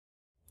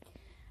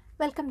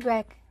Welcome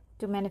back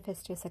to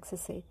Manifest Your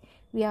Success.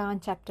 We are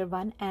on chapter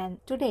 1 and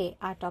today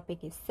our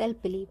topic is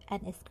self-belief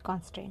and its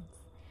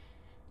constraints.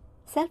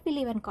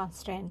 Self-belief and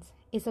constraints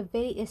is a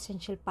very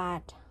essential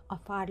part of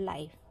our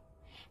life.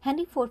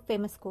 Henry Ford's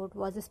famous quote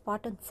was a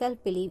spot on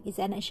self-belief is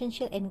an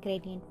essential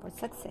ingredient for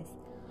success.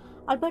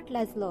 Albert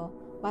Laszlo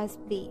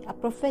Wasby, a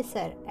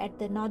professor at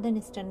the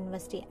Northeastern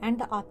University and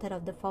the author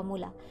of the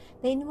formula,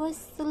 The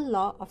Universal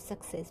Law of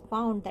Success,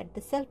 found that the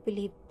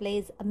self-belief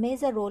plays a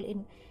major role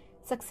in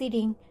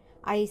succeeding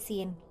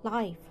in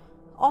life.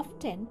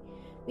 Often,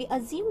 we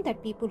assume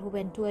that people who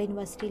went to a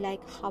university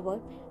like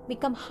Harvard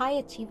become high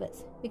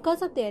achievers.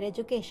 Because of their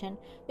education,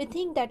 we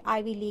think that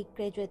Ivy League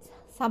graduates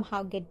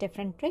somehow get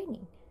different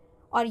training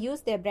or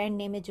use their brand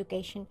name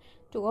education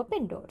to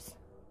open doors.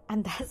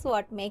 And that's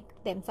what makes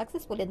them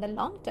successful in the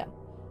long term.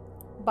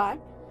 But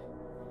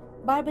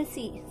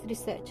Barbasi's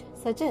research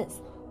suggests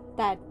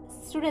that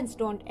students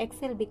don't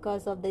excel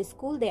because of the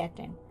school they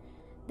attend.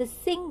 The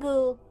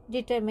single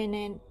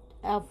determinant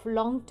of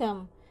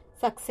long-term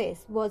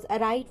success was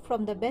arrived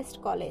from the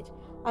best college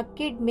a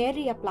kid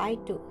Mary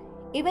applied to.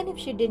 Even if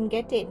she didn't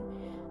get in,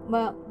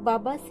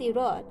 Barbasi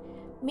wrote,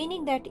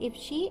 meaning that if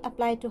she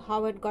applied to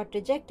Harvard, got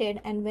rejected,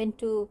 and went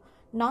to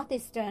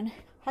Northeastern,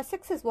 her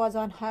success was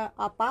on her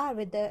a par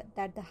with the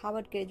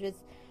Harvard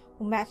graduates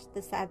who matched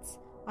the SATs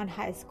on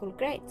high school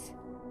grades.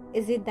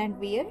 Is it that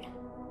weird?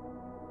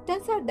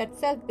 Turns out that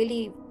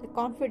self-belief, the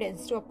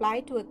confidence to apply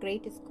to a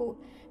great school,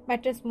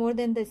 matters more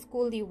than the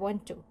school you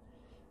went to.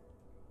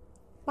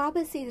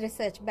 Barbasi's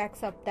research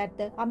backs up that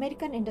the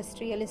American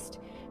industrialist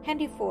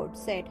Henry Ford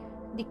said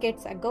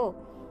decades ago,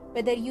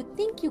 whether you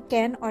think you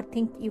can or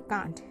think you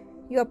can't,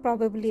 you are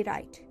probably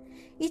right.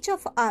 Each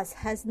of us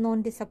has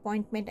known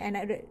disappointment and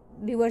a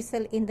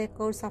reversal in the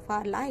course of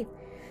our life,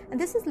 and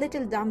this is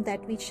little dumb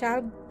that we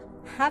shall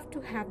have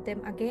to have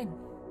them again.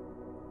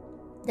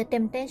 The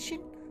temptation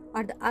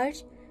or the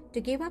urge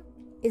to give up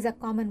is a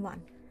common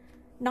one.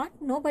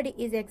 Nobody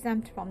is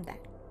exempt from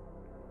that.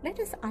 Let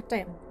us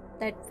attempt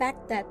that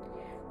fact that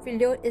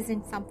failure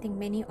isn't something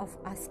many of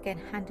us can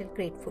handle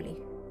gratefully.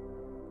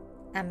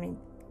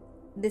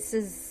 This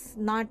is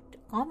not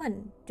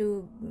common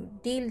to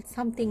deal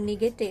something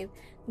negative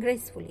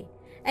gracefully.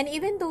 And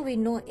even though we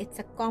know it's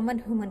a common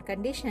human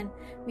condition,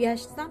 we are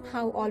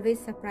somehow always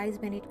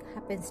surprised when it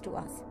happens to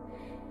us.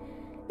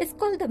 It's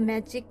called the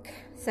magic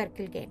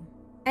circle game,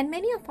 and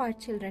many of our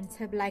children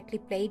have likely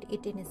played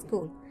it in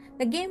school.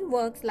 The game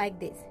works like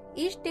this.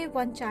 Each day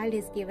one child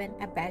is given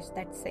a badge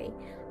that say,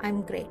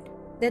 "I'm great."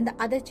 Then the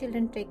other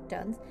children take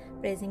turns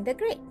praising the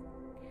great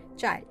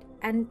child.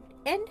 And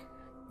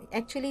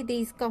actually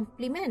these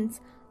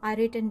compliments are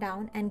written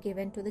down and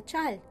given to the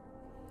child.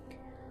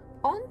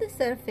 On the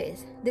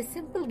surface, this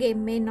simple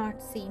game may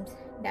not seem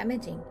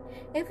damaging.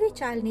 Every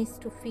child needs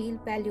to feel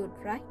valued,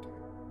 right?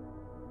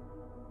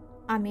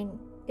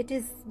 It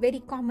is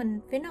very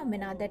common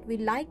phenomena that we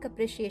like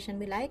appreciation,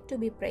 we like to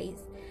be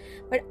praised.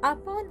 But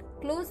upon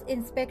close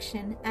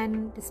inspection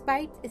and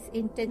despite its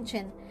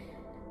intention,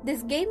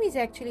 this game is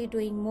actually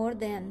doing more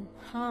than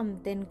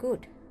harm than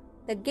good.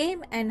 The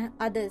game and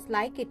others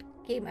like it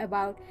came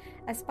about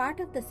as part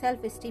of the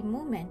self-esteem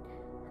movement,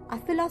 a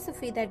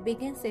philosophy that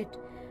begins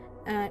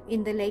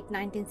in the late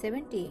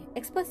 1970s.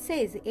 Experts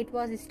says it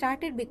was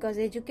started because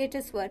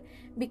educators were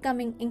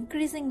becoming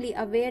increasingly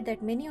aware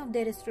that many of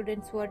their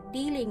students were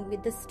dealing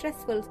with the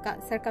stressful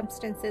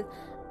circumstances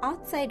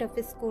outside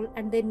of school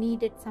and they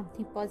needed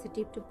something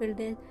positive to build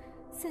their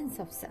sense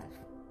of self.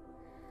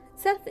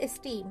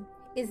 Self-esteem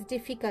is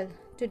difficult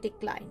to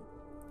decline,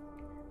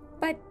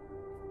 but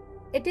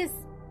it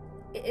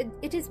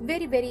is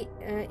very, very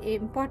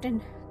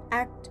important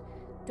act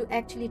to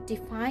actually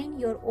define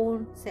your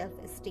own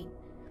self-esteem.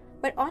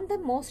 But on the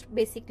most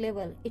basic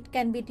level, it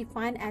can be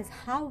defined as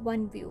how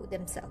one views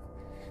themselves.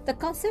 The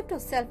concept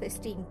of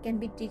self-esteem can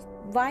be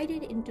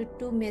divided into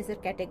two major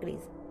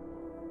categories: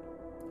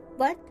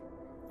 worth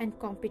and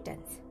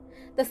competence.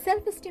 The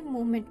self-esteem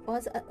movement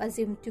was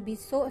assumed to be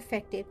so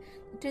effective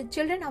that the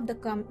children of the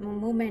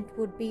movement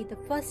would be the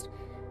first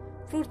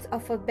fruits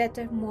of a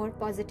better, more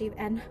positive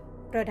and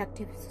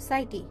productive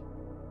society.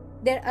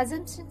 Their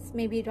assumptions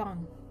may be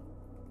wrong,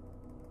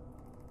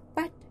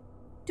 but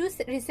two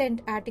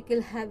recent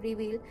articles have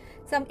revealed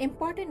some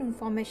important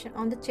information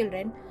on the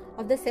children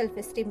of the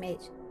self-esteem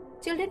age.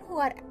 Children who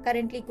are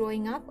currently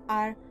growing up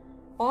are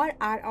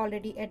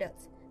already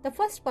adults. The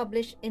first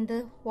published in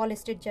the Wall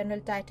Street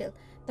Journal titled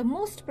 "The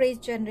Most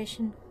Praised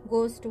Generation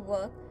Goes to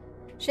Work"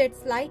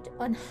 sheds light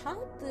on how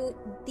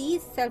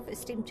these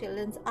self-esteem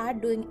children are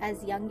doing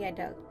as young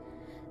adults.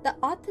 The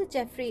author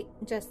Jeffrey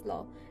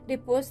Jaslow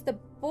reports that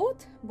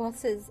both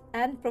bosses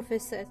and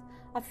professors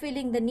are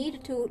feeling the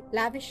need to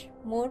lavish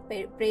more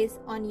praise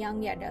on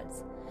young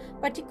adults,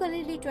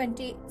 particularly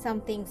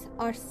 20-somethings,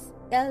 or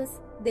else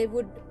they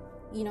would,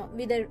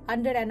 whether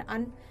under an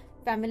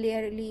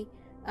unfamiliarly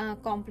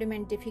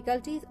compliment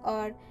difficulties.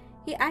 Or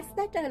he adds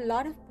that a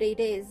lot of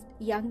praised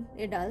young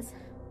adults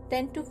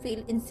tend to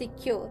feel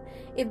insecure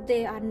if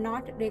they are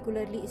not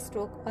regularly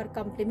stroked or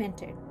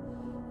complimented.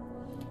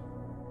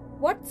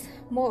 What's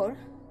more,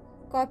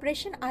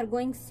 Corporations are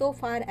going so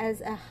far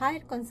as a hire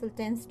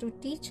consultants to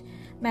teach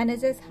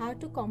managers how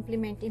to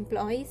compliment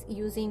employees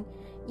using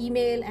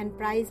email and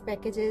prize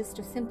packages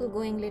to simply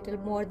going little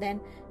more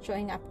than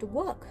showing up to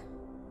work.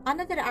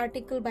 Another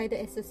article by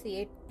the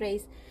Associate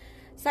Press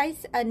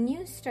cites a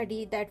new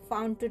study that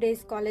found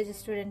today's college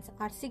students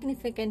are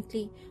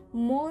significantly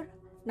more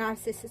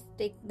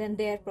narcissistic than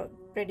their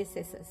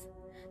predecessors.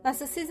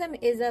 Narcissism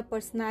is a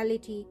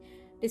personality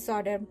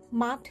disorder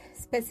marked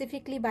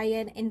specifically by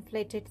an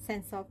inflated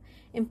sense of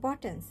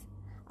importance,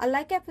 a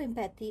lack of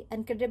empathy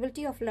and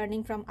credibility of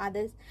learning from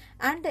others,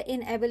 and the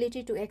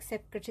inability to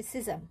accept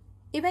criticism,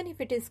 even if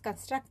it is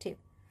constructive.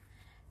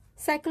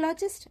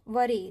 Psychologists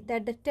worry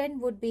that the trend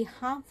would be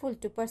harmful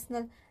to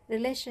personal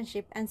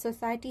relationship and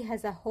society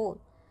as a whole.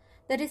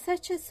 The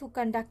researchers who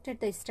conducted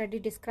the study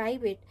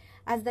describe it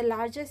as the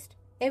largest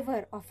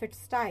ever of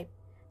its type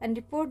and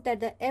report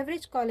that the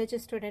average college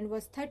student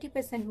was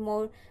 30%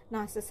 more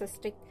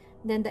narcissistic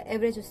than the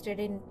average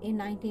student in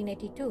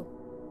 1982.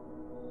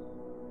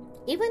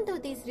 Even though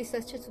these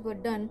researches were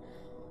done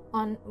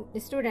on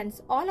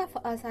students, all of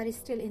us are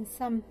still in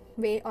some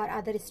way or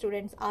other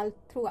students all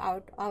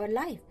throughout our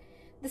life.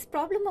 This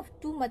problem of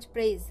too much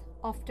praise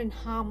often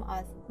harm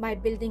us by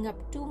building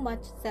up too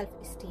much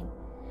self-esteem.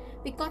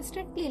 We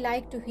constantly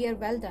like to hear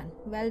well done,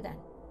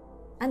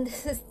 and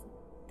this is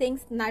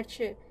things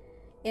nurture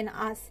in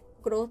us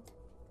growth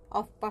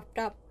of puffed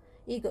up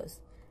egos.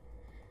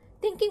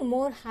 Thinking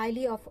more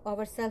highly of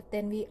ourselves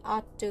than we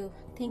ought to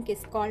think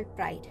is called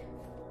pride.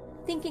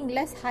 Thinking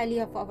less highly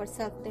of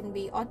ourselves than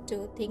we ought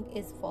to think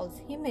is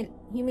false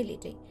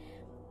humility.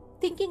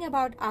 Thinking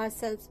about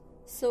ourselves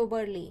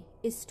soberly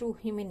is true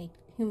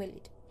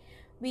humility.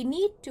 We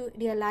need to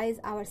realize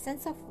our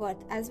sense of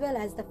worth as well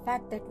as the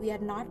fact that we are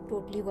not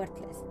totally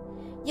worthless.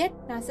 Yet,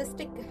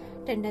 narcissistic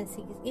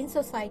tendencies in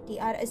society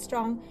are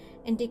strong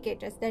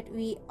indicators that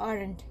we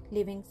aren't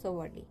living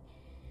soberly.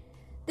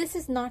 This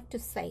is not to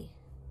say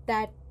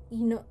that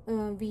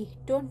we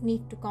don't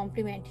need to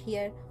compliment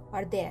here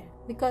or there,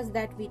 because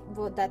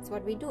that's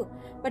what we do.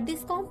 But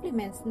these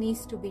compliments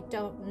needs to be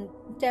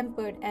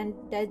tempered and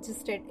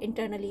digested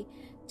internally,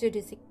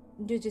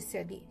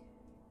 judicially.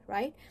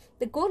 Right?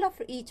 The goal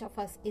of each of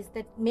us is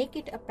that make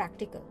it a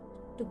practical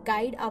to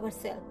guide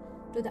ourselves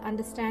to the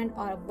understand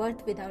our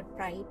worth without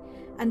pride,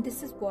 and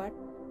this is what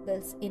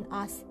builds in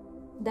us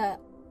the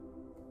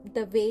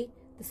way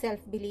the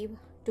self-belief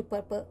to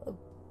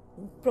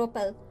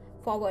propel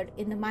forward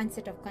in the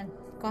mindset of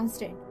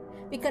constraint.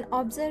 We can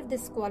observe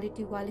this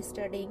quality while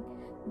studying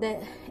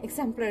the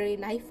exemplary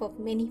life of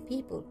many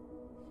people.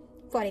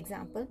 For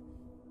example,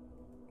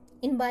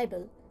 in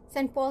Bible,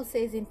 St. Paul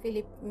says in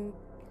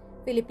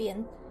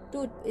Philippians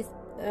 2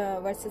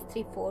 verses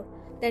 3-4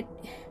 that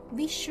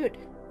we should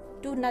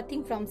do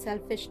nothing from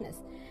selfishness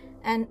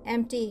and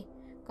empty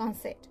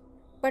conceit,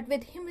 but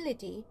with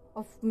humility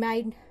of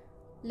mind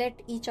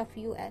let each of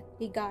you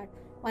regard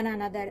one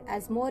another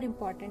as more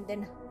important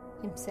than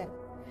himself.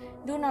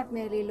 Do not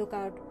merely look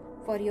out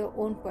for your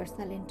own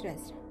personal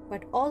interest,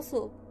 but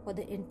also for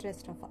the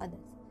interest of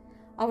others.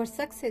 Our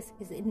success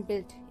is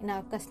inbuilt in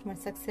our customer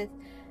success,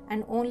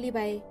 and only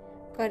by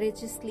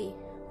courageously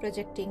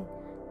projecting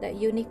the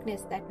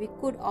uniqueness that we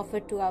could offer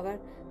to our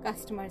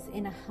customers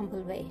in a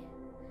humble way,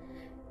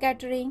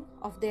 catering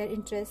of their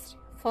interests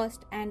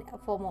first and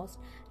foremost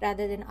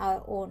rather than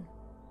our own,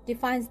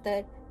 defines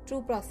the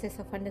true process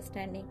of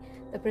understanding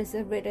the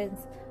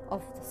perseverance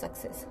of the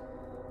success.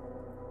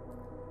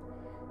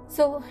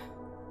 So,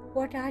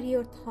 what are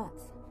your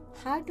thoughts?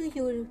 How do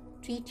you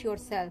treat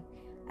yourself,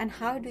 and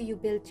how do you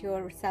build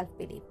your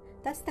self-belief?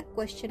 That's the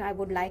question I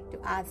would like to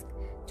ask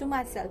to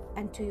myself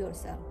and to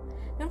yourself.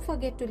 Don't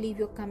forget to leave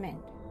your comment.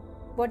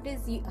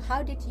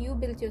 How did you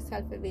build your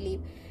self-belief?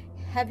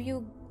 Have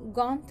you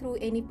gone through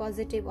any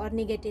positive or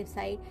negative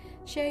side?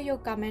 Share your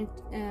comment,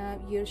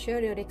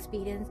 share your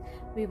experience.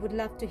 We would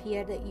love to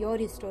hear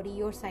your story,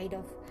 your side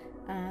of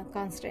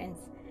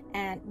constraints.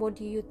 And what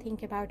do you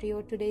think about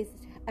your today's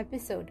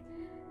episode?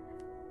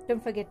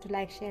 Don't forget to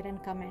like, share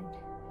and comment.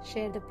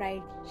 Share the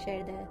pride,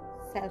 share the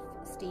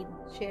self-esteem,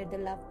 share the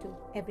love to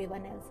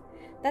everyone else.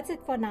 That's it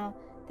for now.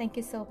 Thank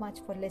you so much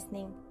for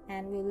listening,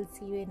 and we will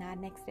see you in our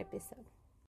next episode.